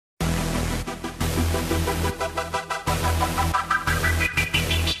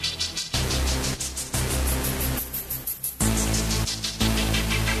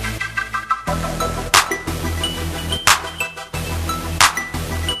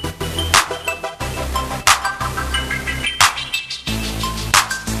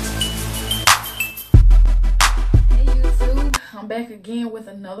again with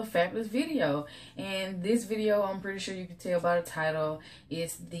another fabulous video. And this video, I'm pretty sure you can tell by the title, it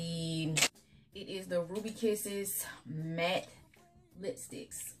is the Ruby Kisses matte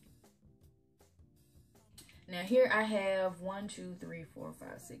lipsticks. Now here I have 1, 2, 3, 4, 5,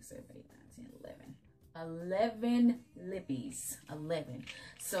 6, 7, 8, 9, 10, 11 lippies. 11.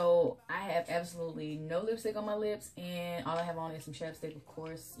 So I have absolutely no lipstick on my lips, and all I have on is some chapstick. Of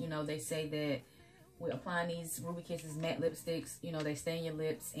course, you know, they say that with applying these Ruby Kisses matte lipsticks, you know, they stain your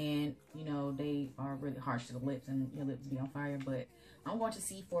lips, and you know, they are really harsh to the lips and your lips be on fire. But I'm going to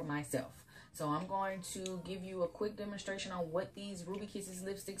see for myself. So I'm going to give you a quick demonstration on what these Ruby Kisses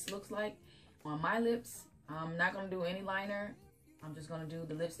lipsticks looks like on my lips. I'm not going to do any liner. I'm just going to do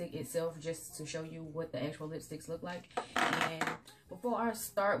the lipstick itself just to show you what the actual lipsticks look like. And before I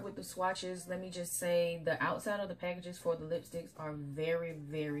start with the swatches, let me just say the outside of the packages for the lipsticks are very,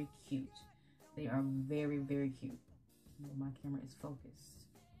 very cute. They are very, very cute. My camera is focused.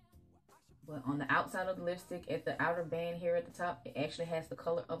 But on the outside of the lipstick, at the outer band here at the top, it actually has the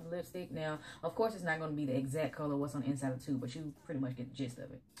color of the lipstick. Now, of course, it's not going to be the exact color what's on the inside of the tube, but you pretty much get the gist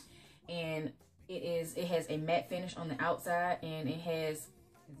of it. And it has a matte finish on the outside, and it has,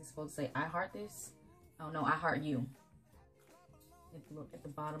 is this supposed to say I heart this? Oh no, I heart you. Look at the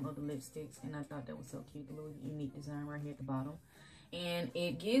bottom of the lipsticks, and I thought that was so cute, the little unique design right here at the bottom. And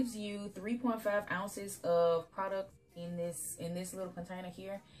it gives you 3.5 ounces of product in this little container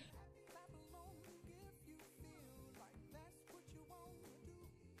here.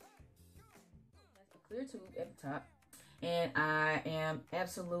 That's a clear tube at the top, and I am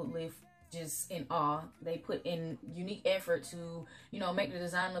absolutely just in awe. They put in unique effort to, you know, make the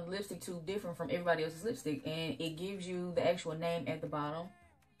design of the lipstick tube different from everybody else's lipstick, and it gives you the actual name at the bottom.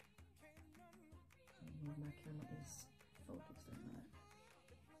 My camera is focused or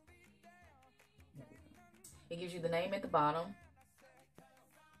not. It gives you the name at the bottom.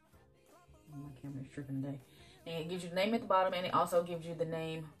 My camera is tripping today. And it gives you the name at the bottom, and it also gives you the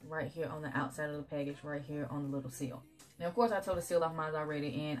name right here on the outside of the package, right here on the little seal. Now, of course, I told the seal off mine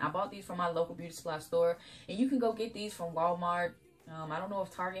already, and I bought these from my local beauty supply store. And you can go get these from Walmart. I don't know if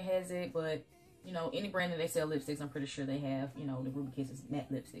Target has it, but, you know, any brand that they sell lipsticks, I'm pretty sure they have, you know, the Ruby Kisses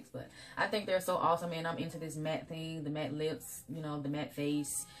matte lipsticks. But I think they're so awesome, and I'm into this matte thing, the matte lips, you know, the matte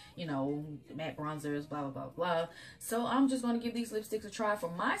face, you know, the matte bronzers, blah, blah, blah, blah. So I'm just going to give these lipsticks a try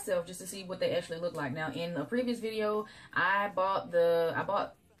for myself just to see what they actually look like. Now, in a previous video, I bought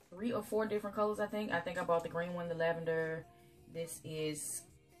 3 or 4 different colors, I think. I bought the green one, the lavender. This is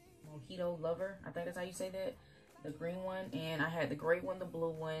Mojito Lover. I think that's how you say that. The green one. And I had the gray one, the blue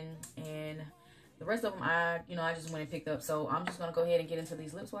one. And the rest of them, I just went and picked up. So I'm just going to go ahead and get into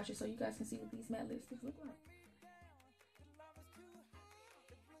these lip swatches so you guys can see what these matte lipsticks look like.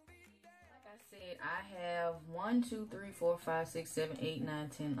 Like I said, I have 1, 2, 3, 4, 5, 6, 7, 8, 9,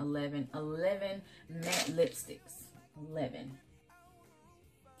 10, 11 matte lipsticks. 11.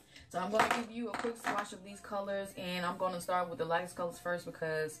 So I'm going to give you a quick swatch of these colors, and I'm going to start with the lightest colors first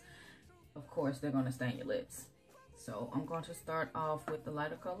because, of course, they're going to stain your lips. So I'm going to start off with the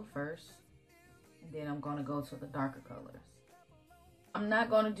lighter color first, and then I'm going to go to the darker colors. I'm not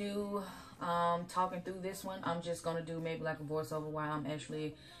going to do talking through this one. I'm just going to do maybe like a voiceover while I'm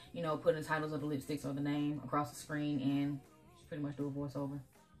actually, you know, putting the titles of the lipsticks or the name across the screen, and just pretty much do a voiceover.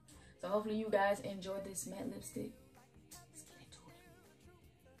 So hopefully you guys enjoy this matte lipstick.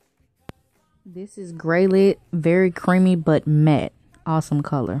 This is Graylite, very creamy but matte. Awesome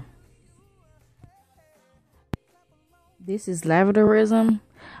color. This is Lavenderism.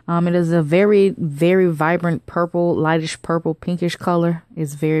 It is a very, very vibrant purple, lightish purple, pinkish color.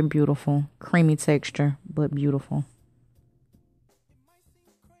 It's very beautiful. Creamy texture, but beautiful.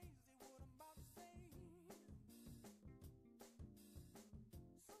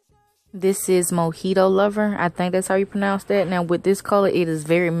 This is Mojito Lover. I think that's how you pronounce that. Now with this color, it is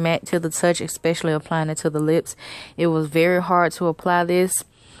very matte to the touch, especially applying it to the lips. It was very hard to apply this,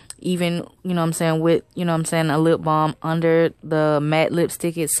 even, you know what I'm saying, with, you know what I'm saying, a lip balm under the matte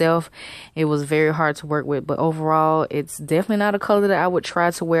lipstick itself. It was very hard to work with, but overall, it's definitely not a color that I would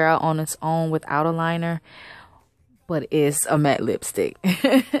try to wear out on its own without a liner, but it's a matte lipstick.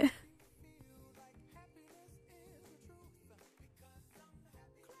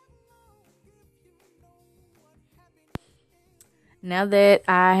 Now that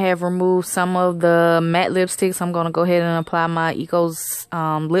I have removed some of the matte lipsticks, I'm going to go ahead and apply my Eco's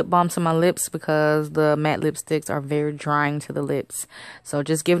lip balm to my lips because the matte lipsticks are very drying to the lips. So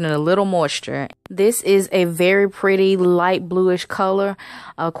just giving it a little moisture. This is a very pretty light bluish color,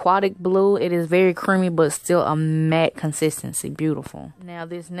 aquatic blue. It is very creamy but still a matte consistency. Beautiful. Now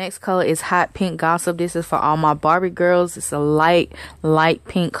this next color is Hot Pink Gossip. This is for all my Barbie girls. It's a light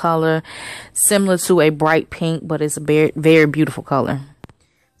pink color, similar to a bright pink, but it's a very beautiful color.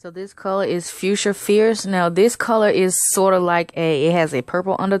 So this color is Fuchsia Fierce. Now this color is sort of like it has a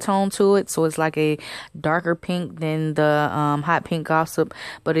purple undertone to it, so it's like a darker pink than the Hot Pink Gossip,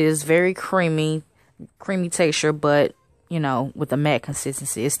 but it is very creamy texture, but you know, with a matte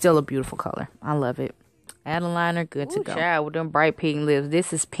consistency. It's still a beautiful color. I love it. Add a liner, good to go. Child, with them bright pink lips.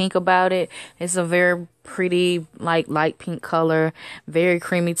 This is Pink About It. It's a very pretty, like light pink color, very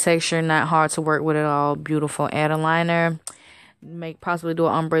creamy texture, not hard to work with at all. Beautiful. Add a liner. Possibly do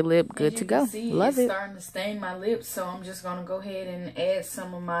an ombre lip. Good to go. Love it. It's starting to stain my lips, so I'm just gonna go ahead and add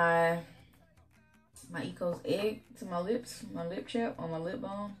some of my Eco's egg to my lips, my lip chap, or my lip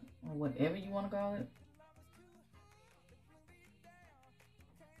balm, or whatever you want to call it.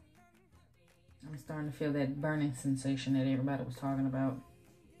 I'm starting to feel that burning sensation that everybody was talking about.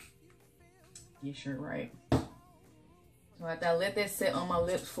 Get sure right. So after I let that sit on my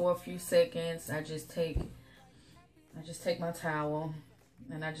lips for a few seconds, I just take my towel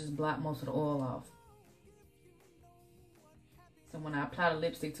and I just blot most of the oil off. So when I apply the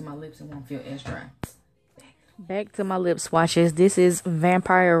lipstick to my lips, it won't feel as dry. Back to my lip swatches. This is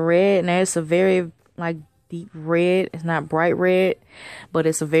Vampire Red. Now it's a very like deep red. It's not bright red, but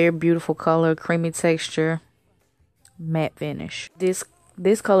it's a very beautiful color, creamy texture, matte finish. This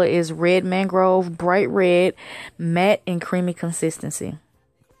color is Red Mangrove, bright red, matte and creamy consistency.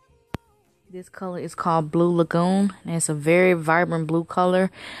 This color is called Blue Lagoon, and it's a very vibrant blue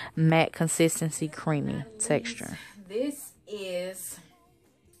color, matte consistency, creamy texture. This is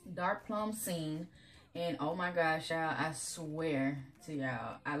Dark Plum Scene, and oh my gosh, y'all, I swear to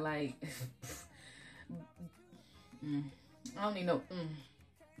y'all, I like I don't even know.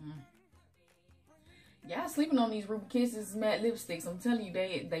 Y'all sleeping on these Ruby Kisses matte lipsticks. I'm telling you,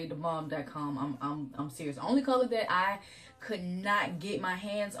 they the bomb.com. I'm serious. The only color that I could not get my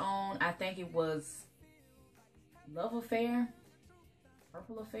hands on, I think it was Love Affair,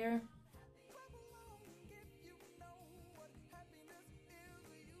 Purple Affair.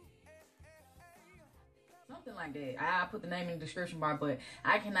 Something like that. I put the name in the description bar, but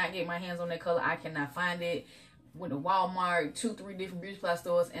I cannot get my hands on that color. I cannot find it. Went to Walmart, 2-3 different beauty supply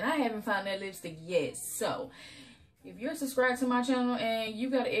stores, and I haven't found that lipstick yet. So, if you're subscribed to my channel and you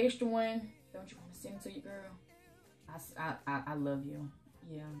got an extra one, don't you want to send it to your girl? I love you.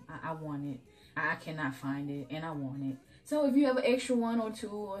 Yeah, I want it. I cannot find it, and I want it. So, if you have an extra 1 or 2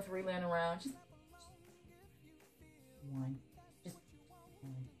 or 3 laying around, just one. Just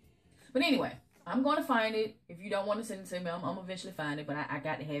one. But anyway, I'm going to find it. If you don't want to send it to me, I'm eventually find it, but I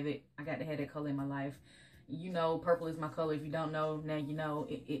got to have it. I got to have that color in my life. You know, purple is my color. If you don't know, now you know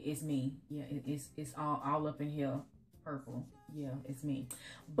it's me. Yeah, it's all up in here. Purple. Yeah, it's me.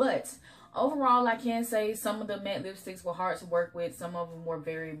 But overall, I can say some of the matte lipsticks were hard to work with. Some of them were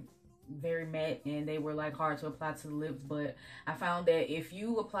very matte, and they were like hard to apply to the lips. But I found that if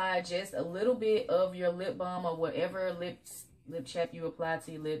you apply just a little bit of your lip balm or whatever lip chap you apply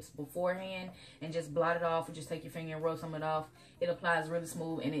to your lips beforehand and just blot it off, or just take your finger and rub some of it off, it applies really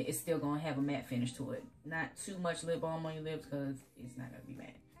smooth, and it's still gonna have a matte finish to it. Not too much lip balm on your lips because it's not gonna be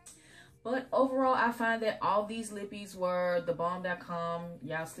matte. But overall, I find that all these lippies were the bomb.com.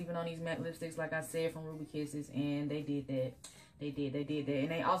 Y'all sleeping on these matte lipsticks, like I said, from Ruby Kisses, and they did that. They did that.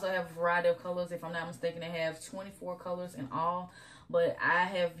 And they also have a variety of colors. If I'm not mistaken, they have 24 colors in all. But I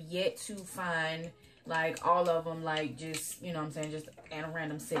have yet to find like all of them, like just, you know what I'm saying, just at a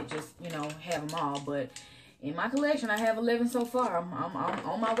random set, just, you know, have them all. But in my collection, I have 11 so far. I'm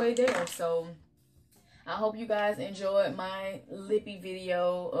on my way there. So I hope you guys enjoyed my lippy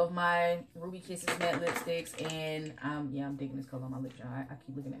video of my Ruby Kisses matte lipsticks. And yeah, I'm digging this color on my lips, y'all. I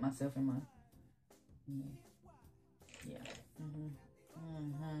keep looking at myself in my yeah.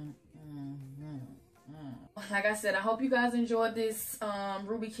 Like I said, I hope you guys enjoyed this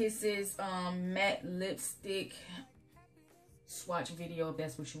Ruby Kisses matte lipstick swatch video, if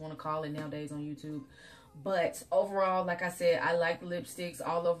that's what you want to call it nowadays on YouTube. But overall, like I said, I like the lipsticks.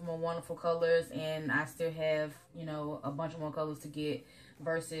 All of them are wonderful colors, and I still have, you know, a bunch more colors to get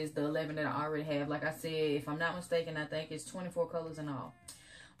versus the 11 that I already have. Like I said, if I'm not mistaken, I think it's 24 colors in all.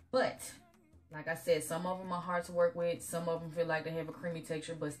 But like I said, some of them are hard to work with. Some of them feel like they have a creamy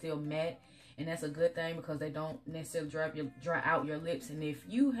texture but still matte. and that's a good thing because they don't necessarily dry out your lips. And if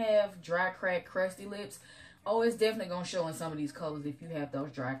you have dry, cracked, crusty lips, oh, it's definitely gonna show in some of these colors if you have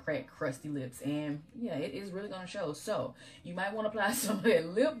those dry, cracked, crusty lips. And yeah, it is really gonna show. So you might want to apply some of that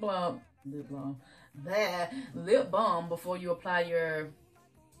lip balm before you apply your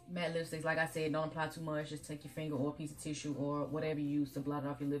matte lipsticks. Like I said, don't apply too much. Just take your finger or a piece of tissue or whatever you use to blot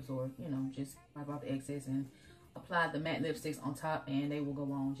off your lips, or you know, just wipe off the excess and apply the matte lipsticks on top, and they will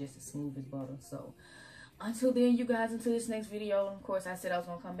go on just as smooth as butter. So until then, you guys, until this next video, of course, I said I was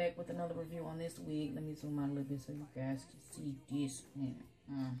gonna come back with another review on this wig. Let me zoom out a little bit so you guys can see this.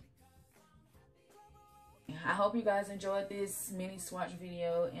 I hope you guys enjoyed this mini swatch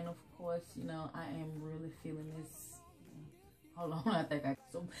video, and of course, you know, I am really feeling this. Hold on, I think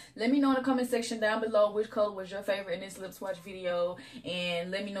so let me know in the comment section down below which color was your favorite in this lip swatch video,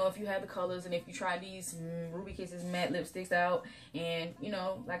 and let me know if you have the colors and if you tried these Ruby Kisses matte lipsticks out. And you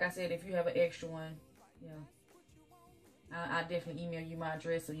know, like I said, if you have an extra one, yeah, I'll definitely email you my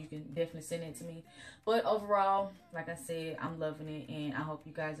address so you can definitely send it to me. But overall, like I said, I'm loving it, and I hope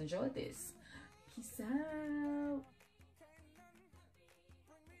you guys enjoyed this. Peace out.